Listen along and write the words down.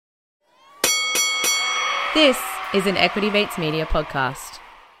This is an Equity Mates Media podcast.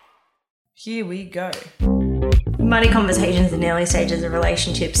 Here we go. Money conversations in early stages of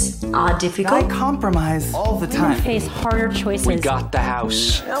relationships are difficult. I compromise all the time. Women face harder choices. We got the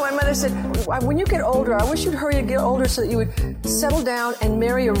house. You know, my mother said, when you get older, I wish you'd hurry and get older so that you would settle down and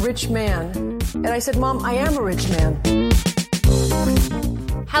marry a rich man. And I said, Mom, I am a rich man.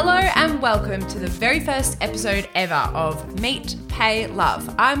 Hello and welcome to the very first episode ever of Meet, Pay,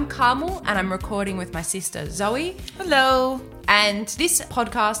 Love. I'm Carmel and I'm recording with my sister Zoe. Hello. And this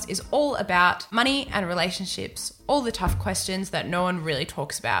podcast is all about money and relationships, all the tough questions that no one really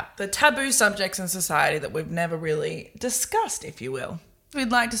talks about. The taboo subjects in society that we've never really discussed, if you will.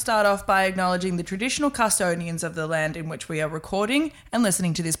 We'd like to start off by acknowledging the traditional custodians of the land in which we are recording and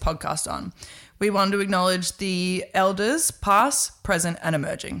listening to this podcast on. We want to acknowledge the elders, past, present and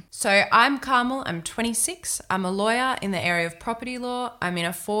emerging. So I'm Carmel, I'm 26, I'm a lawyer in the area of property law. I'm in a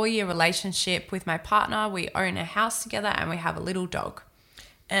 4-year relationship with my partner. We own a house together and we have a little dog.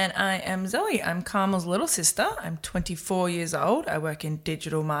 And I am Zoe. I'm Carmel's little sister. I'm 24 years old. I work in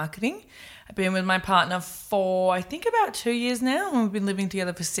digital marketing. I've been with my partner for, I think, about 2 years now, and we've been living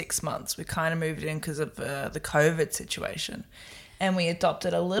together for 6 months. We kind of moved in because of the COVID situation. And we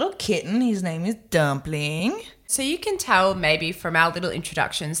adopted a little kitten. His name is Dumpling. So you can tell maybe from our little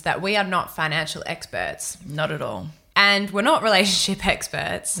introductions that we are not financial experts. Not at all. And we're not relationship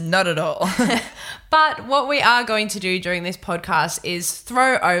experts. Not at all. But what we are going to do during this podcast is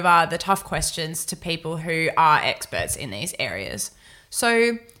throw over the tough questions to people who are experts in these areas.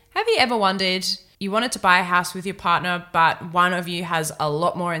 So have you ever wondered, you wanted to buy a house with your partner, but one of you has a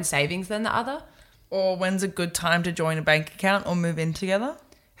lot more in savings than the other? Or when's a good time to join a bank account or move in together?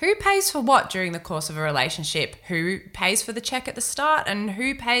 Who pays for what during the course of a relationship? Who pays for the check at the start and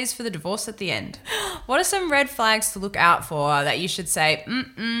who pays for the divorce at the end? What are some red flags to look out for that you should say,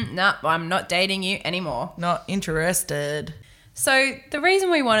 no, I'm not dating you anymore? Not interested. So the reason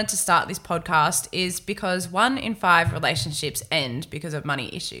we wanted to start this podcast is because 1 in 5 relationships end because of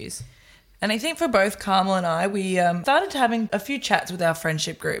money issues. And I think for both Carmel and I, we started having a few chats with our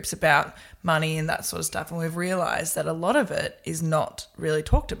friendship groups about money and that sort of stuff. And we've realised that a lot of it is not really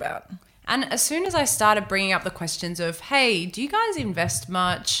talked about. And as soon as I started bringing up the questions of, hey, do you guys invest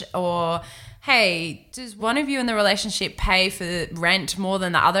much? Or, hey, does one of you in the relationship pay for the rent more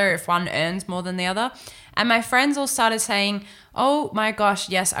than the other if one earns more than the other? And my friends all started saying, oh my gosh,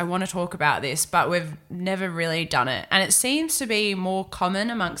 yes, I want to talk about this, but we've never really done it. And it seems to be more common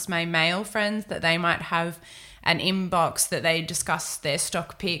amongst my male friends that they might have an inbox that they discuss their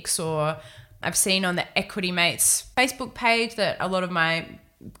stock picks, or I've seen on the Equity Mates Facebook page that a lot of my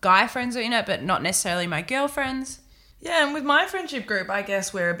guy friends are in it, but not necessarily my girlfriends. Yeah, and with my friendship group, I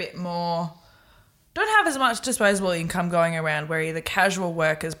guess we're a bit more... don't have as much disposable income going around. We're either casual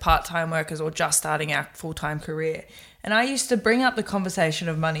workers, part-time workers, or just starting our full-time career. And I used to bring up the conversation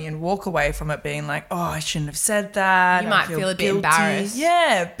of money and walk away from it being like, oh, I shouldn't have said that. You might feel a bit guilty. embarrassed.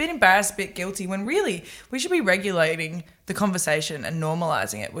 Yeah, a bit embarrassed, a bit guilty, when really we should be regulating the conversation and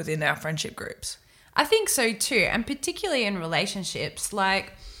normalising it within our friendship groups. I think so too, and particularly in relationships.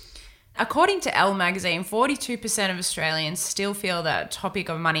 Like, according to Elle magazine, 42% of Australians still feel that the topic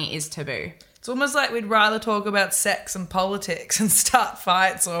of money is taboo. It's almost like we'd rather talk about sex and politics and start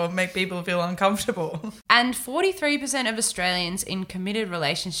fights or make people feel uncomfortable. And 43% of Australians in committed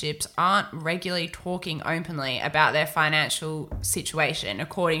relationships aren't regularly talking openly about their financial situation,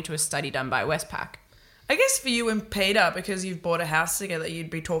 according to a study done by Westpac. I guess for you and Peter, because you've bought a house together,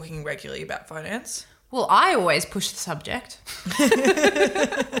 you'd be talking regularly about finance. Well, I always push the subject.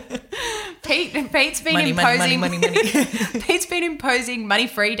 Pete's been money. Pete's been imposing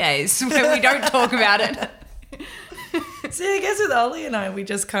money-free days where we don't talk about it. See, I guess with Ollie and I, we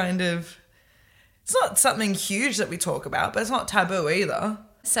just kind of... it's not something huge that we talk about, but it's not taboo either.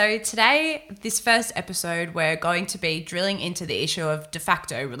 So today, this first episode, we're going to be drilling into the issue of de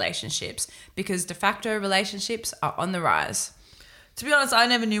facto relationships, because de facto relationships are on the rise. To be honest, I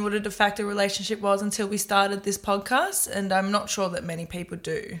never knew what a de facto relationship was until we started this podcast, and I'm not sure that many people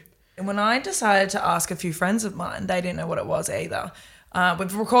do. And when I decided to ask a few friends of mine, they didn't know what it was either.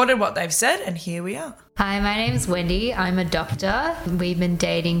 We've recorded what they've said, and here we are. Hi, my name's Wendy. I'm a doctor. We've been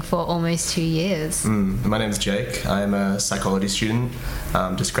dating for almost 2 years. My name's Jake. I'm a psychology student,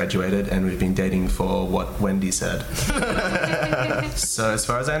 just graduated, and we've been dating for what Wendy said. So as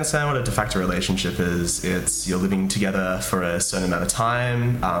far as I understand what a de facto relationship is, it's you're living together for a certain amount of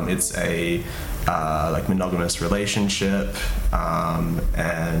time. It's a like monogamous relationship,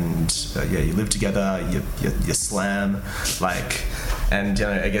 and you live together, you slam, like, and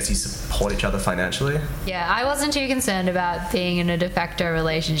I guess you support each other financially. Yeah, I wasn't too concerned about being in a de facto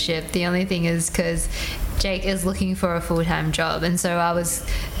relationship. The only thing is because Jake is looking for a full-time job, and so I was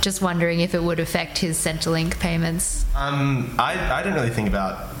just wondering if it would affect his Centrelink payments. I didn't really think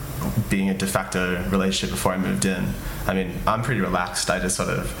about being a de facto relationship before I moved in. I mean, I'm pretty relaxed. I just sort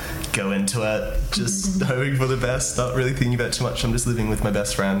of go into it, just hoping for the best, not really thinking about too much. I'm just living with my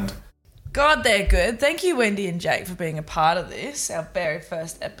best friend. God, they're good. Thank you, Wendy and Jake, for being a part of this, our very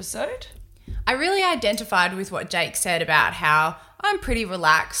first episode. I really identified with what Jake said about how I'm pretty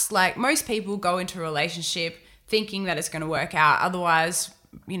relaxed. Like, most people go into a relationship thinking that it's going to work out. Otherwise,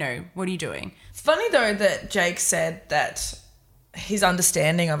 what are you doing? It's funny, though, that Jake said that his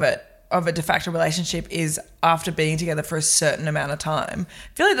understanding of a de facto relationship is after being together for a certain amount of time.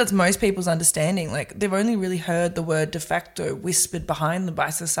 I feel like that's most people's understanding. Like, they've only really heard the word de facto whispered behind them by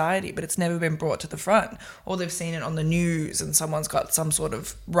society, but it's never been brought to the front. Or they've seen it on the news and someone's got some sort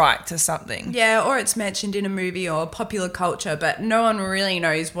of right to something. Yeah, or it's mentioned in a movie or popular culture, but no one really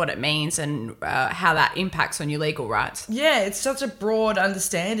knows what it means and how that impacts on your legal rights. Yeah, it's such a broad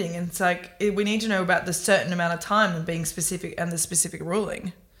understanding. And it's like, we need to know about the certain amount of time and being specific and the specific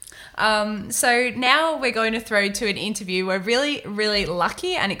ruling. So now we're going to throw to an interview. We're really, really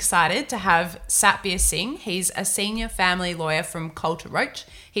lucky and excited to have Satbir Singh. He's a senior family lawyer from Coulter Roach.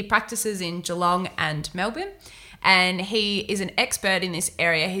 He practices in Geelong and Melbourne, and he is an expert in this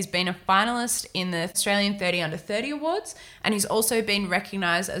area. He's been a finalist in the Australian 30 Under 30 Awards, and he's also been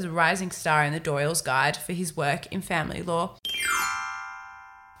recognised as a rising star in the Doyle's Guide for his work in family law.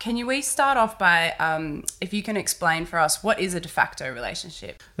 Can we start off by, if you can explain for us, what is a de facto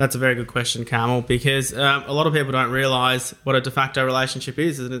relationship? That's a very good question, Carmel, because a lot of people don't realise what a de facto relationship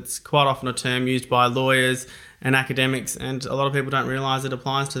is, and it's quite often a term used by lawyers and academics, and a lot of people don't realise it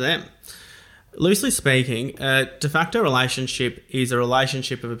applies to them. Loosely speaking, a de facto relationship is a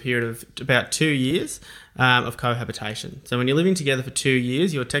relationship of a period of about 2 years of cohabitation. So when you're living together for 2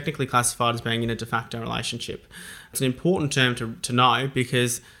 years, you're technically classified as being in a de facto relationship. It's an important term to know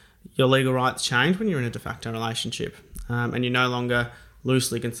because your legal rights change when you're in a de facto relationship, and you're no longer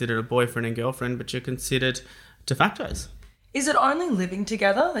loosely considered a boyfriend and girlfriend, but you're considered de factos. Is it only living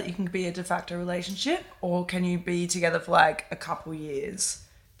together that you can be a de facto relationship, or can you be together for like a couple years?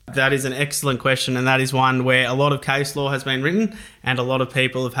 That is an excellent question, and that is one where a lot of case law has been written and a lot of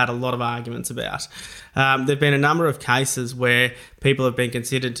people have had a lot of arguments about. There have been a number of cases where people have been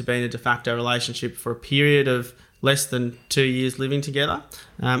considered to be in a de facto relationship for a period of less than 2 years living together.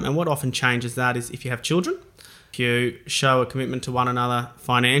 And what often changes that is if you have children, if you show a commitment to one another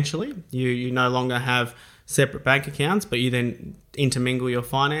financially, you no longer have separate bank accounts, but you then intermingle your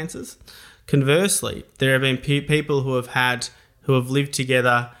finances. Conversely, there have been people who have lived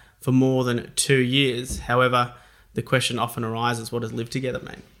together for more than 2 years. However, the question often arises, what does live together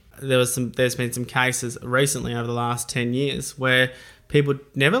mean? There's been some cases recently over the last 10 years where people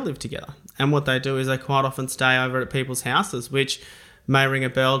never live together. And what they do is they quite often stay over at people's houses, which may ring a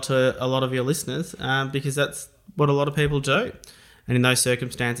bell to a lot of your listeners because that's what a lot of people do. And in those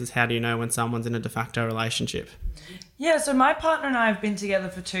circumstances, how do you know when someone's in a de facto relationship? Yeah, so my partner and I have been together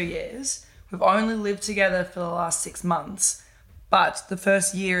for 2 years. We've only lived together for the last 6 months. But the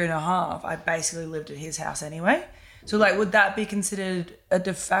first year and a half, I basically lived at his house anyway. So, would that be considered a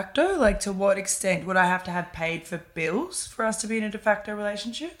de facto? To what extent would I have to have paid for bills for us to be in a de facto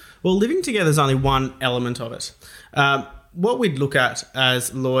relationship? Well, living together is only one element of it. What we'd look at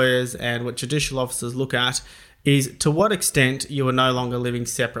as lawyers and what judicial officers look at is to what extent you are no longer living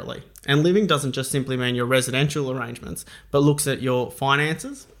separately. And living doesn't just simply mean your residential arrangements, but looks at your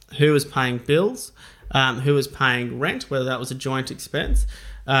finances, who is paying bills, who is paying rent, whether that was a joint expense,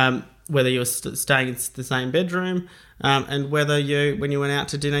 whether you were staying in the same bedroom, and whether when you went out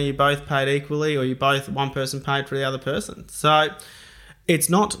to dinner, you both paid equally or one person paid for the other person. So it's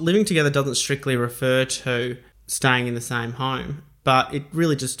not, living together doesn't strictly refer to staying in the same home, but it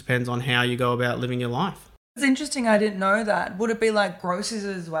really just depends on how you go about living your life. It's interesting, I didn't know that. Would it be like groceries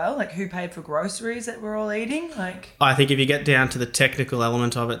as well? Who paid for groceries that we're all eating? I think if you get down to the technical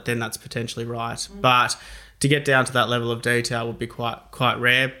element of it, then that's potentially right. But to get down to that level of detail would be quite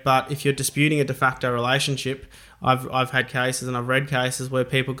rare. But if you're disputing a de facto relationship, I've had cases and I've read cases where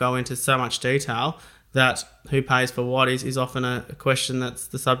people go into so much detail that who pays for what is often a question that's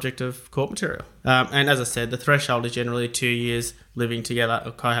the subject of court material. And as I said, the threshold is generally 2 years living together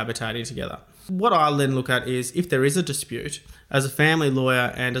or cohabitating together. What I then look at is if there is a dispute, as a family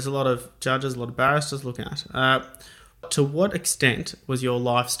lawyer and as a lot of judges, a lot of barristers look at, to what extent was your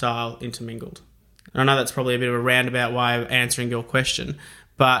lifestyle intermingled? And I know that's probably a bit of a roundabout way of answering your question,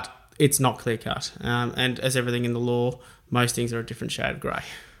 but it's not clear cut. And as everything in the law, most things are a different shade of grey.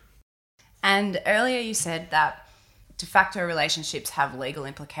 And earlier you said that de facto relationships have legal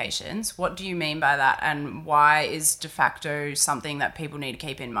implications. What do you mean by that, and why is de facto something that people need to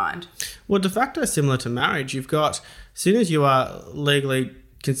keep in mind? Well, de facto is similar to marriage. You've got, as soon as you are legally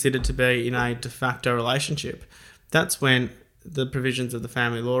considered to be in a de facto relationship, that's when the provisions of the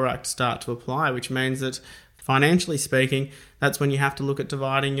Family Law Act start to apply, which means that financially speaking, that's when you have to look at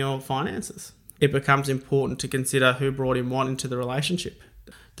dividing your finances. It becomes important to consider who brought in what into the relationship.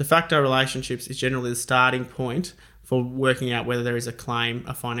 De facto relationships is generally the starting point for working out whether there is a claim,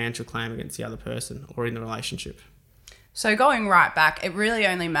 a financial claim against the other person or in the relationship. So going right back, it really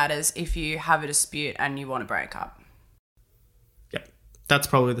only matters if you have a dispute and you want to break up. Yep, that's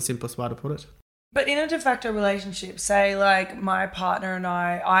probably the simplest way to put it. But in a de facto relationship, say like my partner and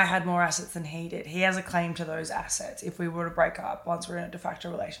I had more assets than he did. He has a claim to those assets if we were to break up once we're in a de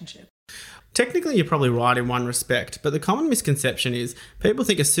facto relationship. Technically, you're probably right in one respect, but the common misconception is people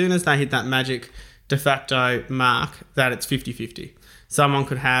think as soon as they hit that magic de facto mark that it's 50-50. Someone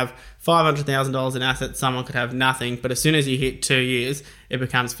could have $500,000 in assets, someone could have nothing, but as soon as you hit 2 years, it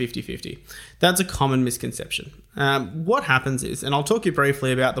becomes 50-50. That's a common misconception. What happens is, and I'll talk you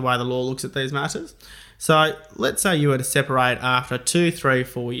briefly about the way the law looks at these matters. So let's say you were to separate after 2, 3,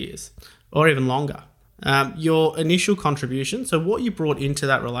 4 years, or even longer. Your initial contribution, so what you brought into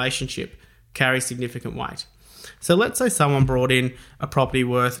that relationship, carries significant weight. So let's say someone brought in a property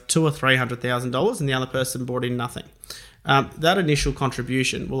worth $200,000 or $300,000 and the other person brought in nothing. That initial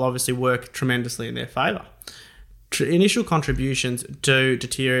contribution will obviously work tremendously in their favour. Initial contributions do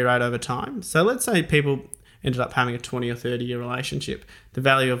deteriorate over time. So let's say people ended up having a 20 or 30 year relationship. The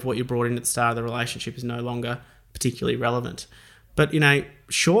value of what you brought in at the start of the relationship is no longer particularly relevant. But in a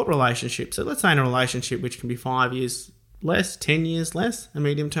short relationship, so let's say in a relationship which can be 5 years less, 10 years less, a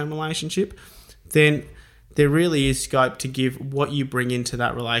medium-term relationship, then there really is scope to give what you bring into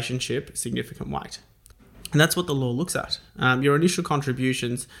that relationship significant weight. And that's what the law looks at. Your initial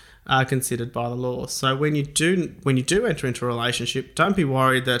contributions are considered by the law. So when you do enter into a relationship, don't be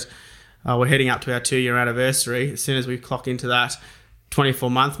worried that we're heading up to our 2-year anniversary. As soon as we clock into that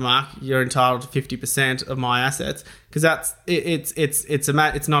 24-month mark, you're entitled to 50% of my assets, because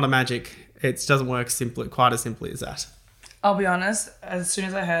it's not a magic. It doesn't work quite as simply as that. I'll be honest, as soon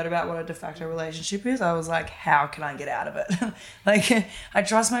as I heard about what a de facto relationship is, I was like, how can I get out of it? Like, I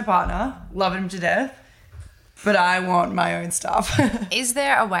trust my partner, love him to death, but I want my own stuff. Is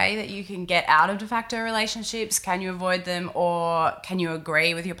there a way that you can get out of de facto relationships? Can you avoid them, or can you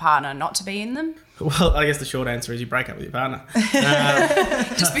agree with your partner not to be in them? Well, I guess the short answer is you break up with your partner.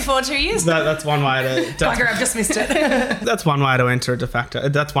 Just before 2 years? That's one way to... Bugger, I've just missed it. That's one way to enter a de facto...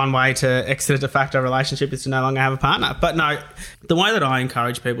 That's one way to exit a de facto relationship, is to no longer have a partner. But no, the way that I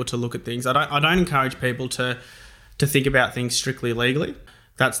encourage people to look at things, I don't encourage people to think about things strictly legally.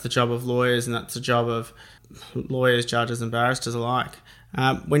 That's the job of lawyers, and that's the job of lawyers, judges and barristers alike.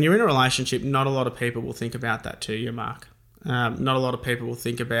 When you're in a relationship, not a lot of people will think about that 2-year mark. Not a lot of people will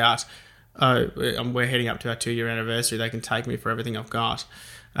think about, we're heading up to our 2-year anniversary, they can take me for everything I've got.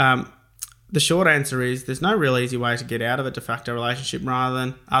 The short answer is there's no real easy way to get out of a de facto relationship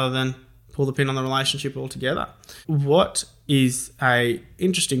other than pull the pin on the relationship altogether. What is a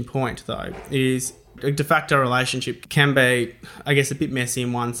interesting point, though, is a de facto relationship can be, I guess, a bit messy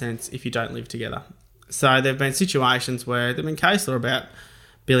in one sense if you don't live together. So there have been situations where there have been case law about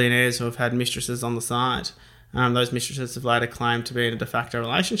billionaires who have had mistresses on the side. Those mistresses have later claimed to be in a de facto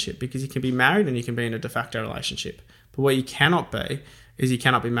relationship, because you can be married and you can be in a de facto relationship. But what you cannot be is you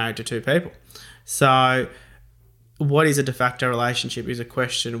cannot be married to 2 people. So what is a de facto relationship is a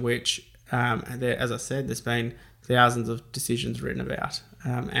question which, as I said, there's been thousands of decisions written about.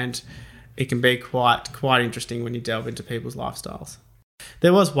 And it can be quite interesting when you delve into people's lifestyles.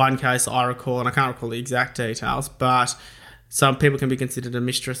 There was one case I recall, and I can't recall the exact details, but some people can be considered a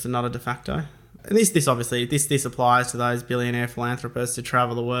mistress and not a de facto. And this obviously applies to those billionaire philanthropists who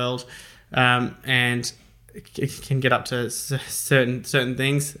travel the world, and can get up to certain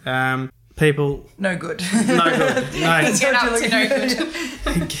things. People no good. No good. No. Get up to no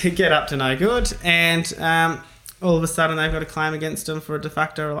good. Get up to no good, and all of a sudden they've got a claim against them for a de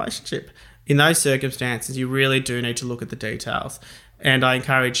facto relationship. In those circumstances, you really do need to look at the details. And I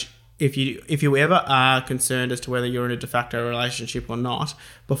encourage, if you ever are concerned as to whether you're in a de facto relationship or not,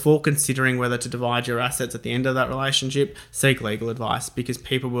 before considering whether to divide your assets at the end of that relationship, seek legal advice, because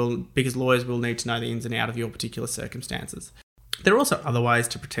lawyers will need to know the ins and outs of your particular circumstances. There are also other ways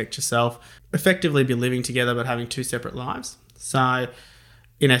to protect yourself. Effectively be living together but having 2 separate lives. So,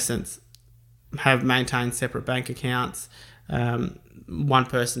 in essence, have maintained separate bank accounts. One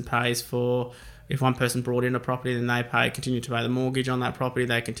person pays for if one person brought in a property, then they continue to pay the mortgage on that property.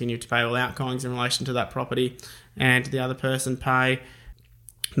 They continue to pay all outgoings in relation to that property, and the other person pay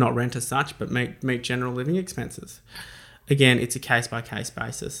not rent as such, but meet general living expenses. Again, it's a case-by-case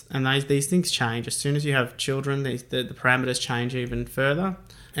basis. And these things change. As soon as you have children, the parameters change even further.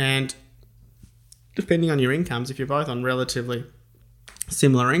 And depending on your incomes, if you're both on relatively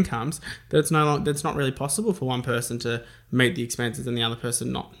similar incomes, that's not really possible for one person to meet the expenses and the other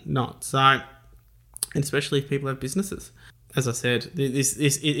person not. So, and especially if people have businesses. As I said,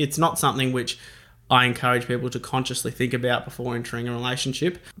 it's not something which I encourage people to consciously think about before entering a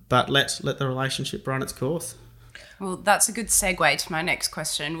relationship, but let the relationship run its course. Well, that's a good segue to my next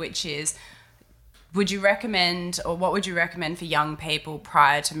question, which is, would you recommend, or what would you recommend for young people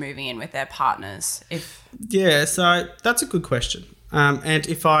prior to moving in with their partners? Yeah, so that's a good question. And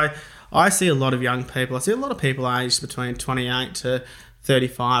if I see a lot of young people, I see a lot of people aged between 28 to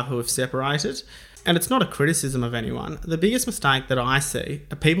 35 who have separated. And it's not a criticism of anyone. The biggest mistake that I see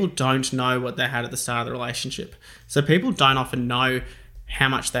are people don't know what they had at the start of the relationship. So people don't often know how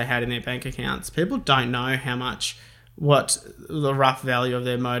much they had in their bank accounts. People don't know what the rough value of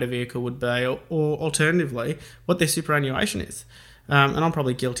their motor vehicle would be, or alternatively, what their superannuation is. And I'm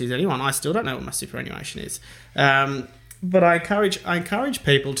probably guilty as anyone. I still don't know what my superannuation is. But I encourage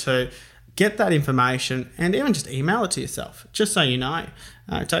people to get that information and even just email it to yourself, just so you know.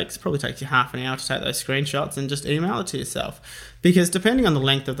 It probably takes you half an hour to take those screenshots and just email it to yourself. Because depending on the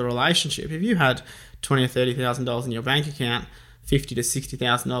length of the relationship, if you had $20,000 or $30,000 in your bank account, $50,000 to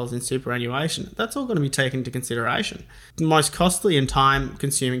 $60,000 in superannuation, that's all going to be taken into consideration. The most costly and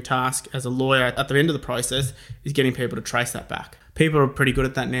time-consuming task as a lawyer at the end of the process is getting people to trace that back. People are pretty good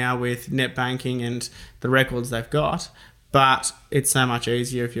at that now with net banking and the records they've got, but it's so much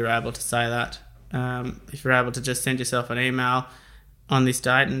easier if you're able to say that. If you're able to just send yourself an email on this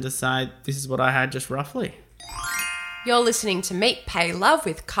date and just say, this is what I had just roughly. You're listening to Meet, Pay, Love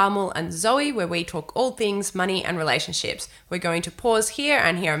with Carmel and Zoe, where we talk all things money and relationships. We're going to pause here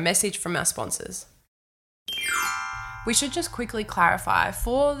and hear a message from our sponsors. We should just quickly clarify,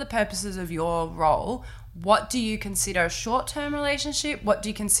 for the purposes of your role, what do you consider a short-term relationship, what do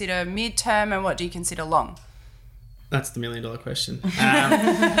you consider mid-term, and what do you consider long? That's the $1 million question.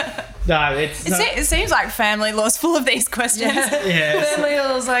 No, it seems like family law's full of these questions. Yeah. Family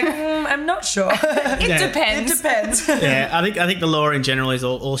law's like, I'm not sure. It depends. It depends. Yeah, I think the law in general is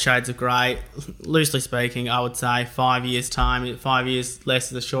all shades of grey. Loosely speaking, I would say 5 years time, 5 years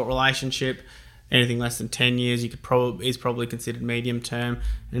less is a short relationship. Anything less than 10 years is probably considered medium term.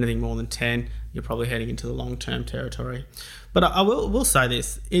 Anything more than 10, you're probably heading into the long term territory. But I will say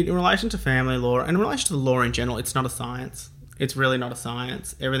this, in relation to family law and in relation to the law in general, it's not a science. It's really not a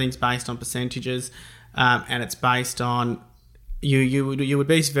science. Everything's based on percentages, and it's based on you would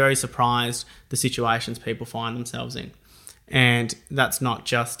be very surprised the situations people find themselves in. And that's not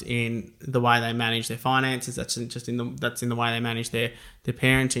just in the way they manage their finances, that's in the way they manage their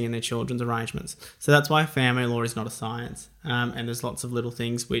parenting and their children's arrangements. So that's why family law is not a science. And there's lots of little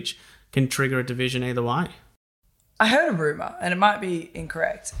things which can trigger a division either way. I heard a rumour, and it might be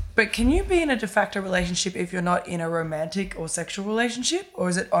incorrect, but can you be in a de facto relationship if you're not in a romantic or sexual relationship, or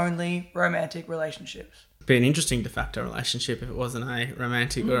is it only romantic relationships? It'd be an interesting de facto relationship if it wasn't a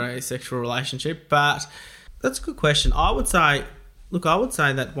romantic or a sexual relationship, but that's a good question. I would say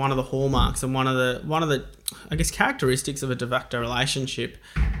that one of the hallmarks and one of the I guess characteristics of a de facto relationship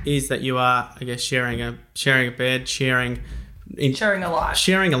is that you are, I guess, sharing a bed, sharing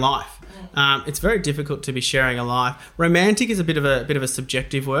a life. It's very difficult to be sharing a life. Romantic is a bit of a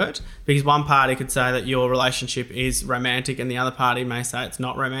subjective word, because one party could say that your relationship is romantic and the other party may say it's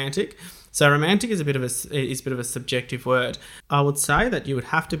not romantic. So romantic is a bit of a subjective word. I would say that you would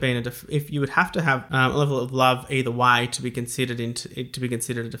have to be you would have to have a level of love either way to be considered a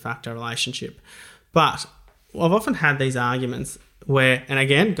de facto relationship. But I've often had these arguments where, and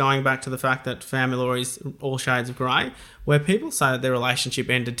again, going back to the fact that family law is all shades of grey, where people say that their relationship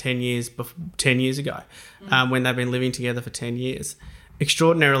ended 10 years ago, when they've been living together for 10 years.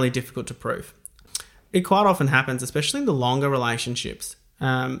 Extraordinarily difficult to prove. It quite often happens, especially in the longer relationships,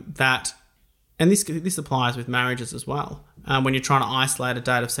 that, and this applies with marriages as well, when you're trying to isolate a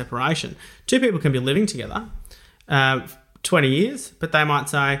date of separation. Two people can be living together 20 years, but they might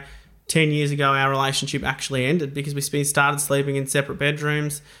say, 10 years ago, our relationship actually ended because we started sleeping in separate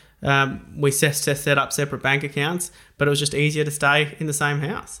bedrooms. We set up separate bank accounts, but it was just easier to stay in the same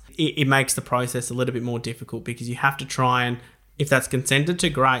house. It makes the process a little bit more difficult because you have to try and, if that's consented to,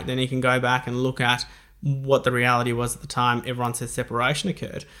 great, then you can go back and look at what the reality was at the time everyone says separation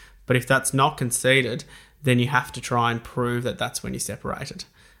occurred. But if that's not conceded, then you have to try and prove that that's when you separated.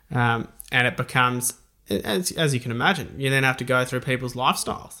 And it becomes, as you can imagine, you then have to go through people's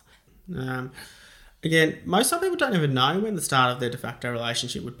lifestyles. Again, most people don't even know when the start of their de facto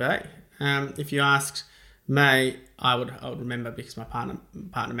relationship would be. If you asked me, I would remember because my partner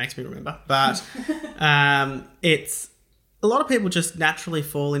makes me remember. But it's a lot of people just naturally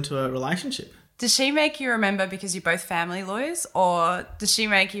fall into a relationship. Does she make you remember because you're both family lawyers, or does she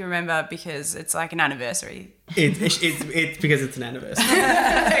make you remember because it's like an anniversary? It's because it's an anniversary.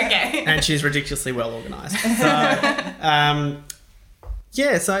 Okay. And she's ridiculously well organised.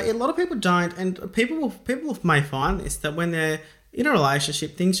 So, so a lot of people don't, and people may find this, that when they're in a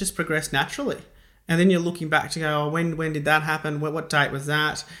relationship, things just progress naturally. And then you're looking back to go, oh, when did that happen? What date was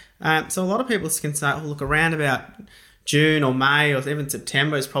that? So a lot of people can say, oh, look, around about June or May or even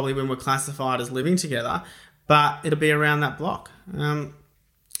September is probably when we're classified as living together, but it'll be around that block.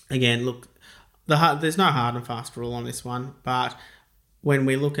 Again, look, there's no hard and fast rule on this one, but when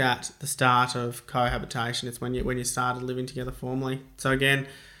we look at the start of cohabitation, it's when you started living together formally. So again,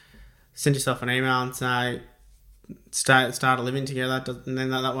 send yourself an email and say, start living together, and then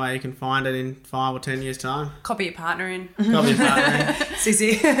that way you can find it in 5 or 10 years' time. Copy your partner in.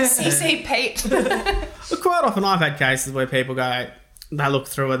 CC Pete. Well, quite often I've had cases where people go, they look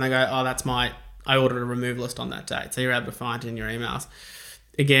through and they go, oh, I ordered a remove list on that date. So you're able to find it in your emails.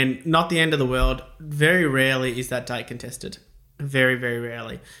 Again, not the end of the world. Very rarely is that date contested. Very, very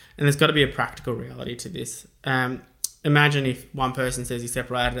rarely. And there's got to be a practical reality to this. Imagine if one person says he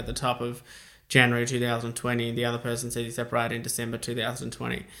separated at the top of January 2020, the other person says he separated in December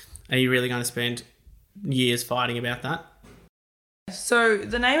 2020. Are you really going to spend years fighting about that? So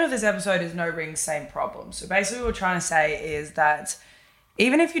the name of this episode is No Rings, Same Problem. So basically what we're trying to say is that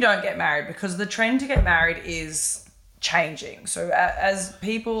even if you don't get married, because the trend to get married is changing. So as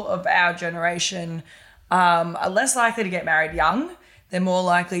people of our generation are less likely to get married young, they're more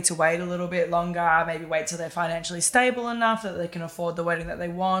likely to wait a little bit longer, maybe wait till they're financially stable enough that they can afford the wedding that they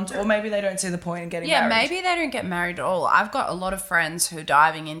want, or maybe they don't see the point in getting married. Yeah, maybe they don't get married at all. I've got a lot of friends who are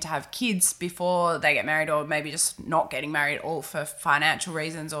diving in to have kids before they get married, or maybe just not getting married at all for financial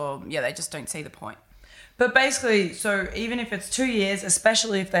reasons, or they just don't see the point. But basically, so even if it's 2 years,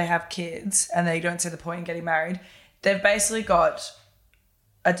 especially if they have kids and they don't see the point in getting married, they've basically got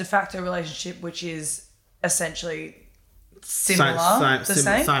a de facto relationship which is essentially similar,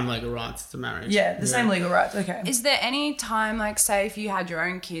 same legal rights to marriage. Yeah, the same legal rights. Okay. Is there any time, like say if you had your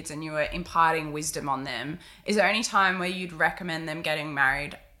own kids and you were imparting wisdom on them, is there any time where you'd recommend them getting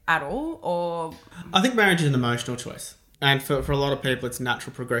married at all? Or I think marriage is an emotional choice. And for a lot of people, it's a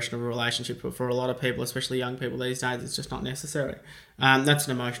natural progression of a relationship. But for a lot of people, especially young people these days, it's just not necessary. That's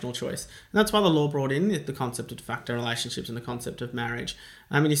an emotional choice. And that's why the law brought in the concept of de facto relationships and the concept of marriage.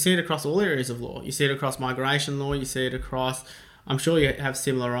 I mean, you see it across all areas of law. You see it across migration law. You see it across, I'm sure you have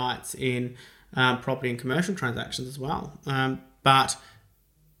similar rights in property and commercial transactions as well. But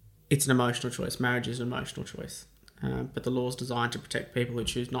it's an emotional choice. Marriage is an emotional choice. But the law is designed to protect people who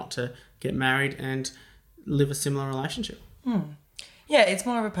choose not to get married and live a similar relationship. Yeah, it's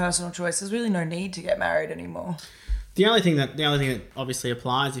more of a personal choice. There's really no need to get married anymore. The only thing that obviously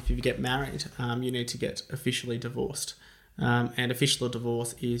applies if you get married, you need to get officially divorced. And official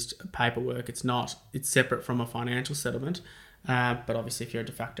divorce is paperwork. It's separate from a financial settlement. But obviously, if you're a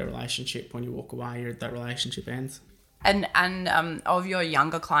de facto relationship, when you walk away, that relationship ends. And of your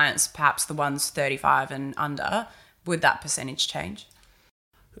younger clients, perhaps the ones 35 and under, would that percentage change?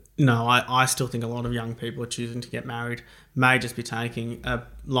 No, I still think a lot of young people are choosing to get married may just be taking a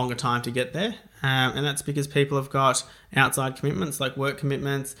longer time to get there. And that's because people have got outside commitments like work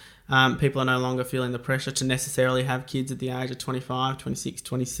commitments. People are no longer feeling the pressure to necessarily have kids at the age of 25, 26,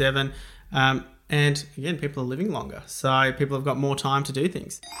 27. And again, people are living longer. So people have got more time to do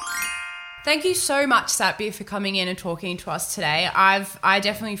things. Thank you so much, Satbir, for coming in and talking to us today. I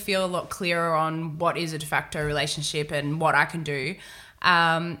definitely feel a lot clearer on what is a de facto relationship and what I can do.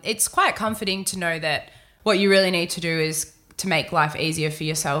 It's quite comforting to know that what you really need to do is to make life easier for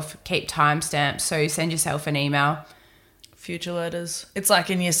yourself, keep timestamps. So send yourself an email. Future letters. It's like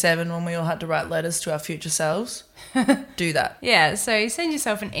in year 7 when we all had to write letters to our future selves. Do that. Yeah, so send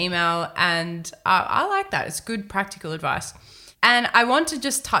yourself an email, and I like that. It's good practical advice. And I want to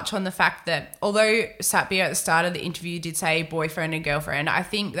just touch on the fact that although Satbir at the start of the interview did say boyfriend and girlfriend, I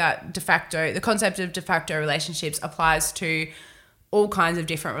think that the concept of de facto relationships applies to all kinds of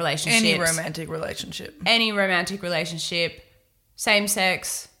different relationships. Any romantic relationship. Same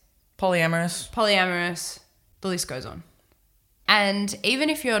sex. Polyamorous. The list goes on. And even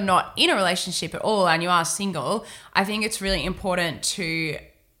if you're not in a relationship at all and you are single, I think it's really important to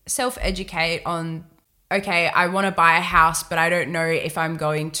self-educate on okay, I want to buy a house, but I don't know if I'm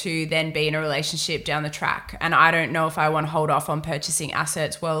going to then be in a relationship down the track. And I don't know if I want to hold off on purchasing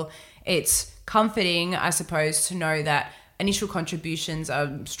assets. Well, it's comforting, I suppose, to know that initial contributions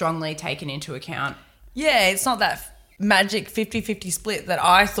are strongly taken into account. Yeah, it's not that magic 50-50 split that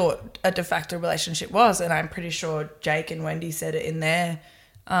I thought a de facto relationship was. And I'm pretty sure Jake and Wendy said it in there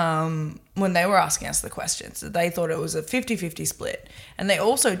when they were asking us the questions, that they thought it was a 50-50 split. And they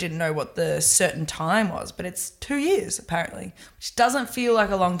also didn't know what the certain time was, but it's 2 years apparently, which doesn't feel like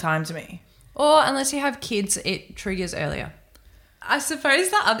a long time to me. Or unless you have kids, it triggers earlier. I suppose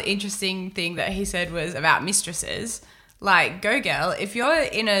the other interesting thing that he said was about mistresses. Like, go girl, if you're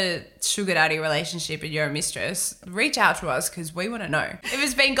in a sugar daddy relationship and you're a mistress, reach out to us because we want to know. If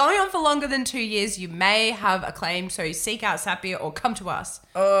it's been going on for longer than 2 years, you may have a claim, so seek out Sapir or come to us.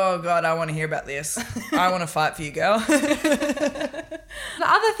 Oh, God, I want to hear about this. I want to fight for you, girl. The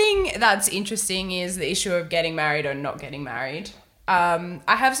other thing that's interesting is the issue of getting married or not getting married. I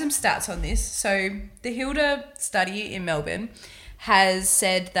have some stats on this. So the Hilda study in Melbourne has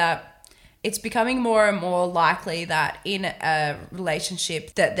said that it's becoming more and more likely that in a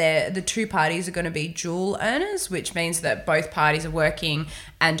relationship that the two parties are going to be dual earners, which means that both parties are working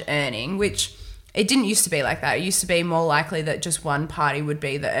and earning, which it didn't used to be like that. It used to be more likely that just one party would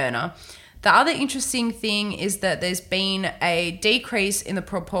be the earner. The other interesting thing is that there's been a decrease in the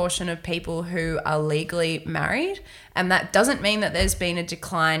proportion of people who are legally married, and that doesn't mean that there's been a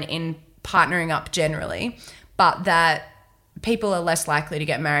decline in partnering up generally, but that people are less likely to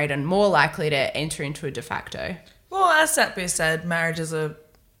get married and more likely to enter into a de facto. Well, as Sapir said, marriage is an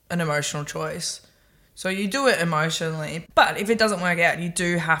emotional choice. So you do it emotionally. But if it doesn't work out, you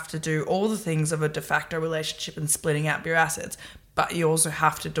do have to do all the things of a de facto relationship and splitting up your assets. But you also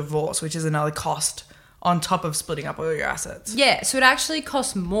have to divorce, which is another cost on top of splitting up all your assets. Yeah, so it actually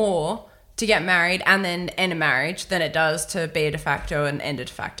costs more to get married and then end a marriage than it does to be a de facto and end a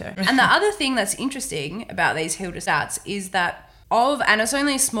de facto. And the other thing that's interesting about these Hilda stats is that and it's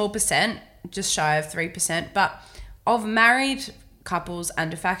only a small percent, just shy of 3%, but of married couples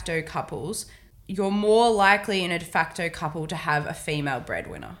and de facto couples, you're more likely in a de facto couple to have a female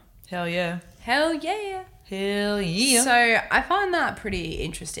breadwinner. Hell yeah. Hell yeah. Hell yeah. So I find that pretty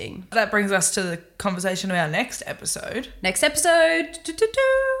interesting. That brings us to the conversation of our next episode. Next episode.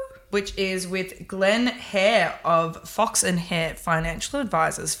 Which is with Glenn Hare of Fox & Hare Financial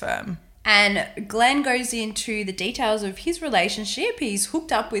Advisors firm. And Glenn goes into the details of his relationship. He's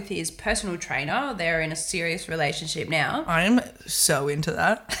hooked up with his personal trainer. They're in a serious relationship now. I'm so into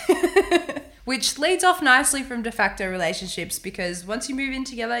that. Which leads off nicely from de facto relationships, because once you move in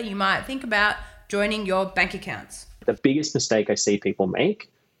together, you might think about joining your bank accounts. The biggest mistake I see people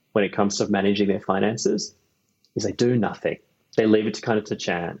make when it comes to managing their finances is they do nothing. They leave it to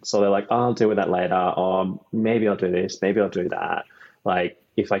chance. So they're like, oh, I'll deal with that later. Or maybe I'll do this. Maybe I'll do that. Like,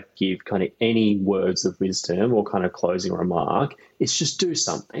 if I give kind of any words of wisdom or kind of closing remark, it's just do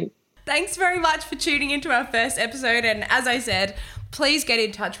something. Thanks very much for tuning into our first episode. And as I said, please get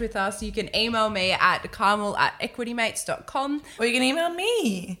in touch with us. You can email me at carmel@equitymates.com. Or you can email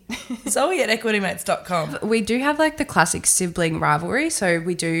me, Zoe@equitymates.com. We do have like the classic sibling rivalry. So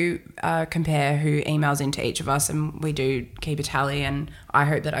we do compare who emails into each of us, and we do keep a tally, and I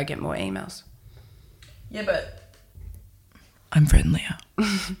hope that I get more emails. Yeah, but I'm friendlier.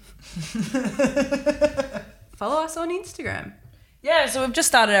 Follow us on Instagram. Yeah, so we've just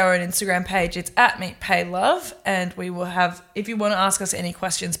started our own Instagram page. It's @MeetPayLove, and we will have, if you want to ask us any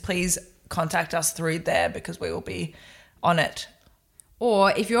questions, please contact us through there because we will be on it.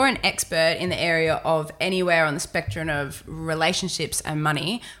 Or if you're an expert in the area of anywhere on the spectrum of relationships and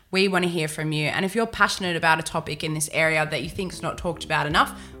money, we want to hear from you. And if you're passionate about a topic in this area that you think is not talked about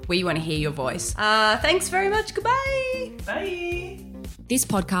enough, we want to hear your voice. Thanks very much. Goodbye. Bye. This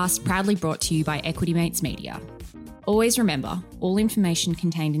podcast proudly brought to you by Equity Mates Media. Always remember, all information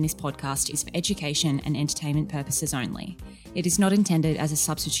contained in this podcast is for education and entertainment purposes only. It is not intended as a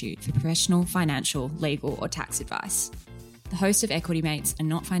substitute for professional, financial, legal, or tax advice. The hosts of Equity Mates are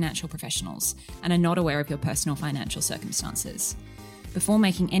not financial professionals and are not aware of your personal financial circumstances. Before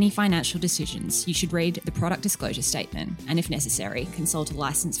making any financial decisions, you should read the product disclosure statement and, if necessary, consult a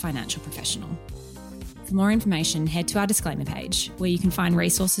licensed financial professional. For more information, head to our disclaimer page, where you can find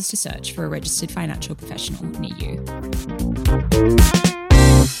resources to search for a registered financial professional near you.